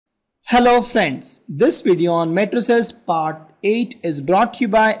Hello friends, this video on matrices part 8 is brought to you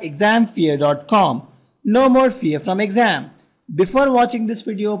by examfear.com. No more fear from exam. Before watching this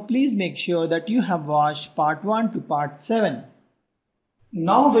video, please make sure that you have watched part 1 to part 7.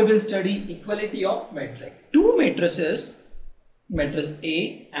 Now we will study equality of matrix. Two matrices, matrix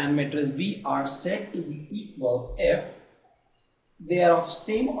A and matrix B, are said to be equal if they are of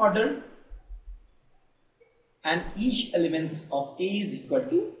same order and each elements of A is equal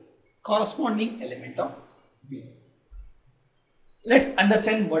to corresponding element of B. Let's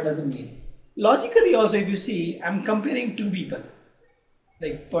understand what does it mean. Logically also, if you see, I'm comparing two people,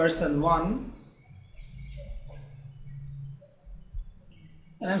 like person 1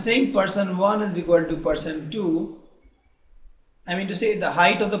 and I'm saying person 1 is equal to person 2. I mean to say the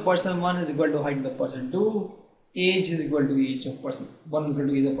height of the person 1 is equal to height of the person 2, age is equal to age of person 1 is equal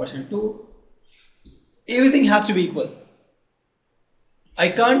to age of person 2. Everything has to be equal. I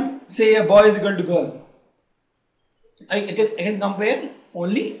can't say a boy is equal to girl. I can compare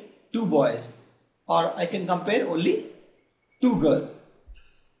only two boys, or I can compare only two girls.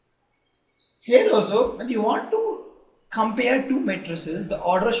 Here also, when you want to compare two matrices, the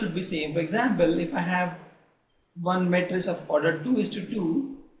order should be same. For example, if I have one matrix of order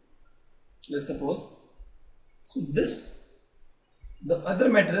 2:2, let's suppose, so this, the other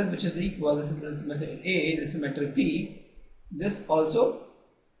matrix which is equal, this is matrix A, this is matrix B, this also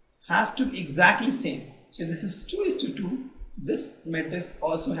has to be exactly same. So this is 2:2, this matrix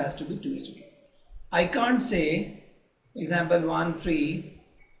also has to be 2:2. I can't say, example 1, 3,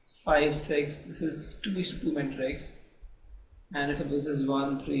 5, 6, this is 2:2 matrix, and let's suppose this is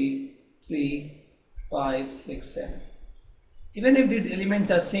 1, 3, 3, 5, 6, 7. Even if these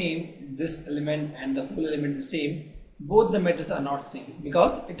elements are same, this element and the whole element is same, both the matrices are not same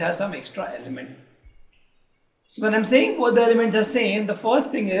because it has some extra element. So when I'm saying both the elements are same, the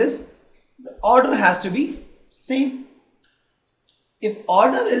first thing is the order has to be same. If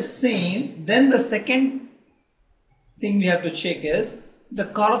order is same, then the second thing we have to check is the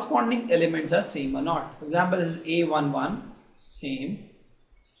corresponding elements are same or not. For example, this is A11, same,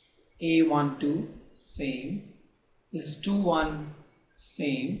 A12, same, this is 21,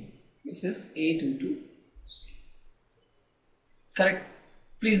 same, this is A22, same. Correct?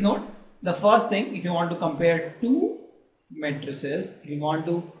 Please note, the first thing, if you want to compare two matrices, if you want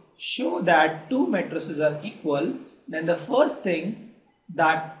to show that two matrices are equal, then the first thing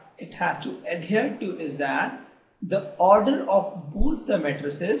that it has to adhere to is that the order of both the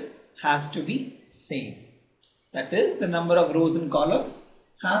matrices has to be same. That is, the number of rows and columns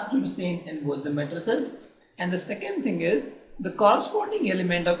has to be same in both the matrices. And the second thing is the corresponding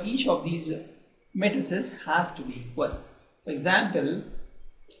element of each of these matrices has to be equal. For example,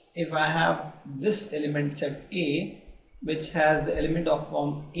 if I have this element set A, which has the element of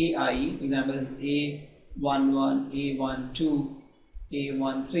form AI, for example, this is A11, A12,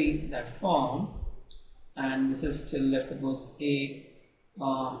 A13, that form, and this is still, let's suppose, AM1,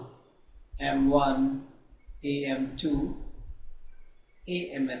 AM2,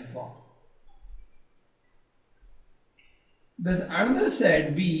 AMN form. There's another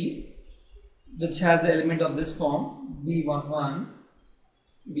set B, which has the element of this form, B11,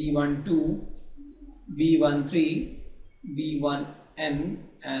 B12, B13, B1n,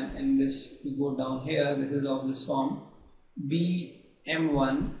 and in this we go down here, this is of this form,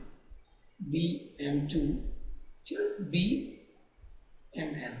 BM1, BM2 till BMN.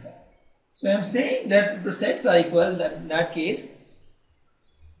 So I am saying that the sets are equal, that in that case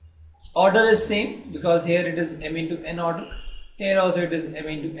order is same because here it is m into n order, here also it is m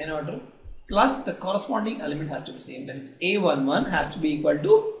into n order, plus the corresponding element has to be same, that is A11 has to be equal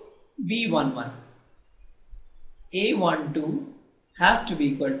to B11, A12 has to be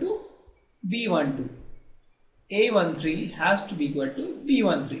equal to B12, A13 has to be equal to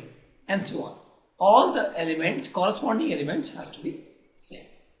B13, and so on. All the elements, corresponding elements, has to be same.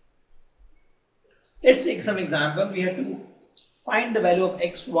 Let's take some example. We have to find the value of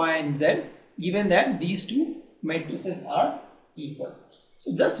x, y and z given that these two matrices are equal.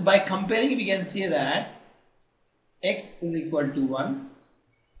 So just by comparing, we can say that x is equal to 1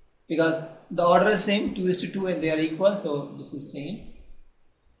 because the order is same, 2:2, and they are equal, so this is same.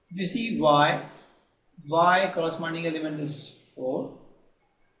 If you see y corresponding element is 4,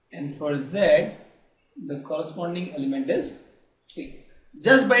 and for z the corresponding element is 3.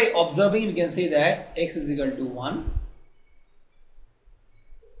 Just by observing, we can say that x is equal to 1,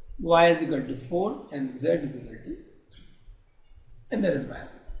 y is equal to 4, and z is equal to 3. And that is my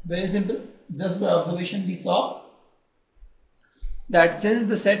answer. Very simple. Just by observation we saw that since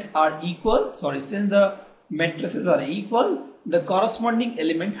the sets are equal, since the matrices are equal, the corresponding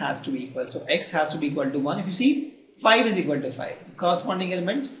element has to be equal. So x has to be equal to 1. If you see, 5 is equal to 5. The corresponding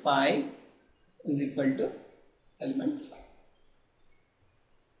element 5 is equal to element 5.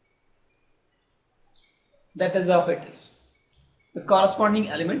 That is how it is. The corresponding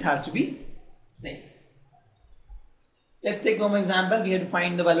element has to be same. Let's take one more example. We have to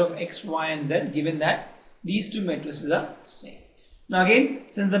find the value of x, y and z given that these two matrices are same. Now again,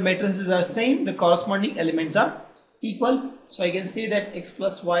 since the matrices are same, the corresponding elements are equal. So I can say that x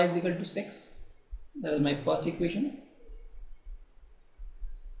plus y is equal to 6. That is my first equation.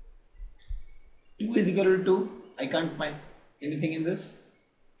 2 is equal to 2. I can't find anything in this.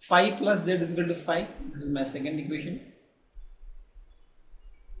 5 plus z is equal to 5. This is my second equation.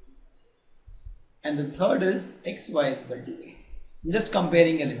 And the third is xy is equal to 8. I'm just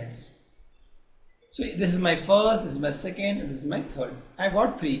comparing elements. So this is my first, this is my second, and this is my third. I've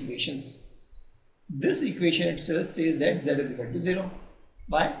got 3 equations. This equation itself says that z is equal to 0.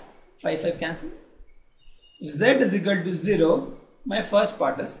 Why? 5 cancel. If z is equal to 0, my first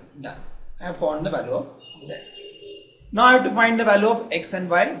part is done. I have found the value of z. Now I have to find the value of x and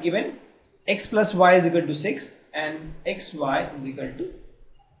y given x plus y is equal to 6 and xy is equal to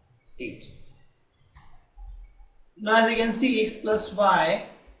 8. Now as you can see, x plus y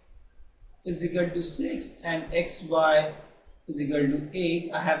is equal to 6 and xy is equal to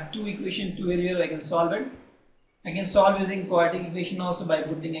 8. I have 2 equations, 2 variables. I can solve it. I can solve using quadratic equation also by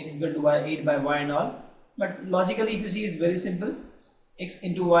putting x equal to y, 8 by y and all. But logically, if you see, it's very simple. X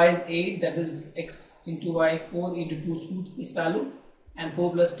into y is 8, that is x into y, 4 into 2 suits this value, and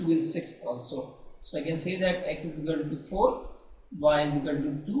 4 plus 2 is 6 also. So I can say that x is equal to 4, y is equal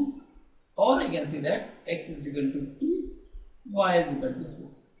to 2, or I can say that x is equal to 2, y is equal to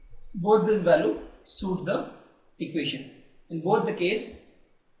 4. Both this value suits the equation. In both the case,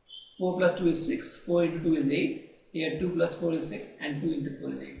 4 plus 2 is 6, 4 into 2 is 8, here 2 plus 4 is 6 and 2 into 4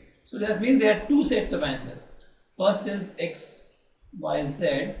 is 8. So that means there are 2 sets of answer. First is x, y,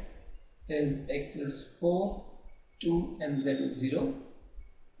 z is x is 4, 2 and z is 0.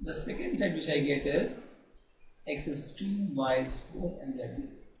 The second set which I get is x is 2, y is 4 and z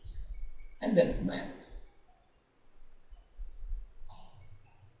is 6. And that is my answer.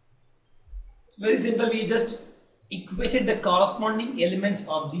 Very simple, we just equated the corresponding elements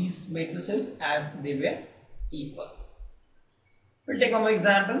of these matrices as they were equal. We'll take one more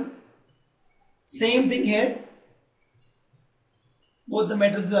example. Same thing here. Both the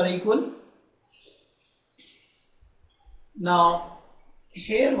matrices are equal. Now,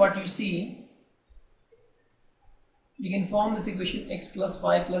 here what you see, we can form this equation x plus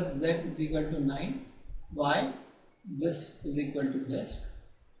y plus z is equal to 9. Why? This is equal to this.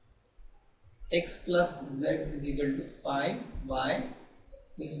 X plus z is equal to 5. Why?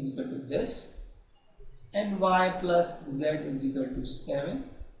 This is equal to this. And y plus z is equal to 7.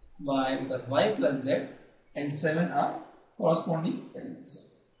 Why? Because y plus z and 7 are corresponding elements.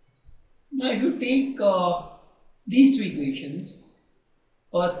 Now if you take these two equations,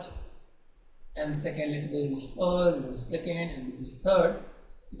 first and second, let's suppose this is first, this is second and this is third.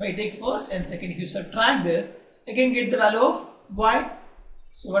 If I take first and second, if you subtract this, I can get the value of y.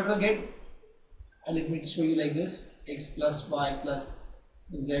 So what we'll get, let me show you like this, x plus y plus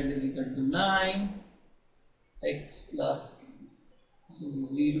z is equal to 9, x plus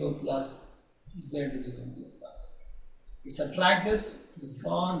 0 plus z is equal to 5. We subtract this is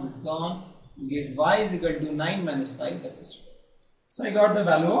gone, this is gone, you get y is equal to 9 minus 5, that is 4. So I got the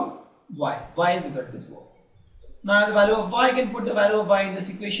value of y is equal to 4. Now the value of y, I can put the value of y in this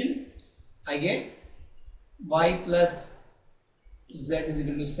equation. I get y plus z is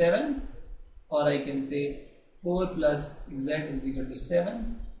equal to 7, or I can say 4 plus z is equal to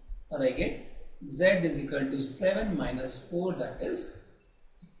 7, or I get z is equal to 7 minus 4, that is.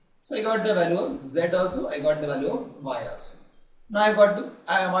 So I got the value of z also, I got the value of y also. Now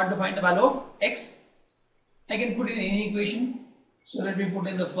I want to find the value of x. I can put in any equation. So let me put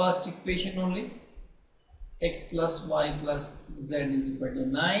in the first equation only. X plus y plus z is equal to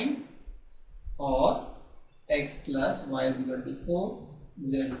 9, or x plus y is equal to 4,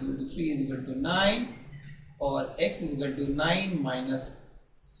 z is equal to 3 is equal to 9, or x is equal to 9 minus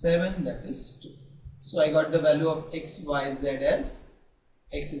 7, that is 2. So I got the value of x, y, z as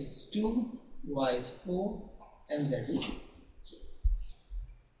x is 2, y is 4 and z is 3.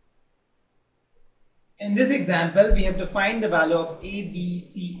 In this example, we have to find the value of a, b,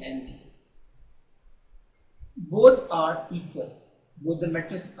 c and d. Both are equal. Both the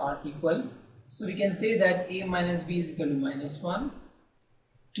matrices are equal. So we can say that a minus b is equal to minus 1,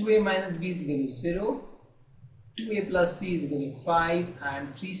 2a minus b is equal to 0, 2a plus c is equal to 5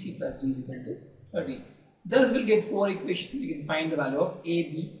 and 3c plus d is equal to 13. Thus we'll get 4 equations. We can find the value of A,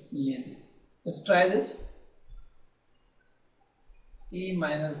 B, C and D. Let's try this. A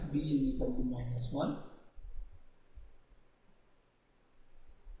minus B is equal to minus 1.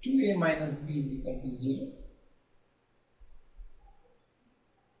 2A minus B is equal to 0.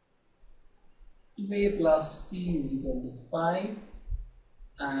 2A plus C is equal to 5.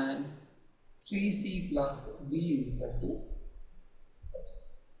 And 3C plus D is equal to.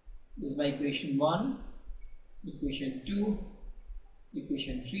 This is my equation 1, equation 2,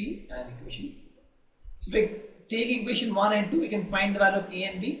 equation 3 and equation 4. So we take equation 1 and 2, we can find the value of A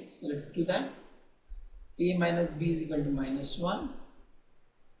and B. So let's do that. A minus B is equal to minus 1.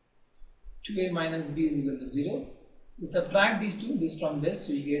 2A minus B is equal to 0. We subtract these two, this from this,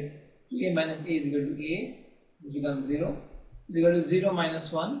 so you get 2A minus A is equal to A. This becomes 0. Is equal to 0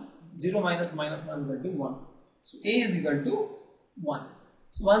 minus 1. 0 minus minus 1 is equal to 1. So A is equal to 1.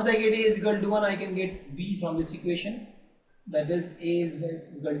 So once I get A is equal to 1, I can get B from this equation. That is A is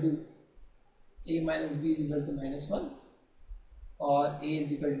equal to A minus B is equal to minus 1, or A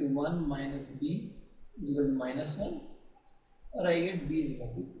is equal to 1 minus B is equal to minus 1, or I get B is equal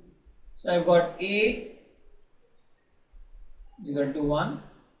to 2. So I've got A is equal to 1,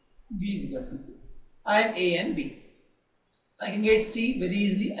 B is equal to 2. I have A and B. I can get C very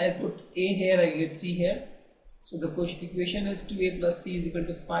easily. I'll put A here, I get C here. So the equation is 2A plus C is equal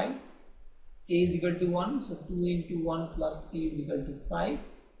to 5. A is equal to 1, so 2 into 1 plus C is equal to 5,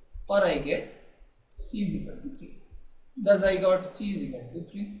 or I get C is equal to 3. Thus I got C is equal to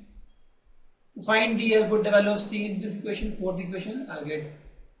 3. To find D, I'll put the value of C in this equation, fourth equation. I'll get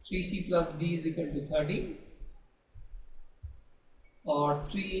 3C plus D is equal to 30, or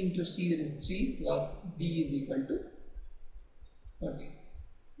 3 into C, that is 3, plus D is equal to 30.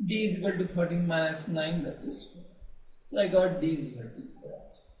 D is equal to 13 minus 9, that is 4. So I got D is equal to 4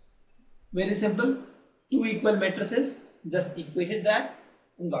 also. Very simple. Two equal matrices, just equated that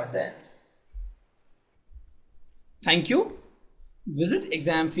and got the answer. Thank you. Visit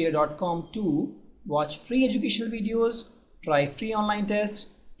examfear.com to watch free educational videos, try free online tests,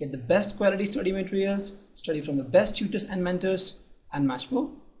 get the best quality study materials, study from the best tutors and mentors, and much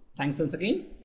more. Thanks once again.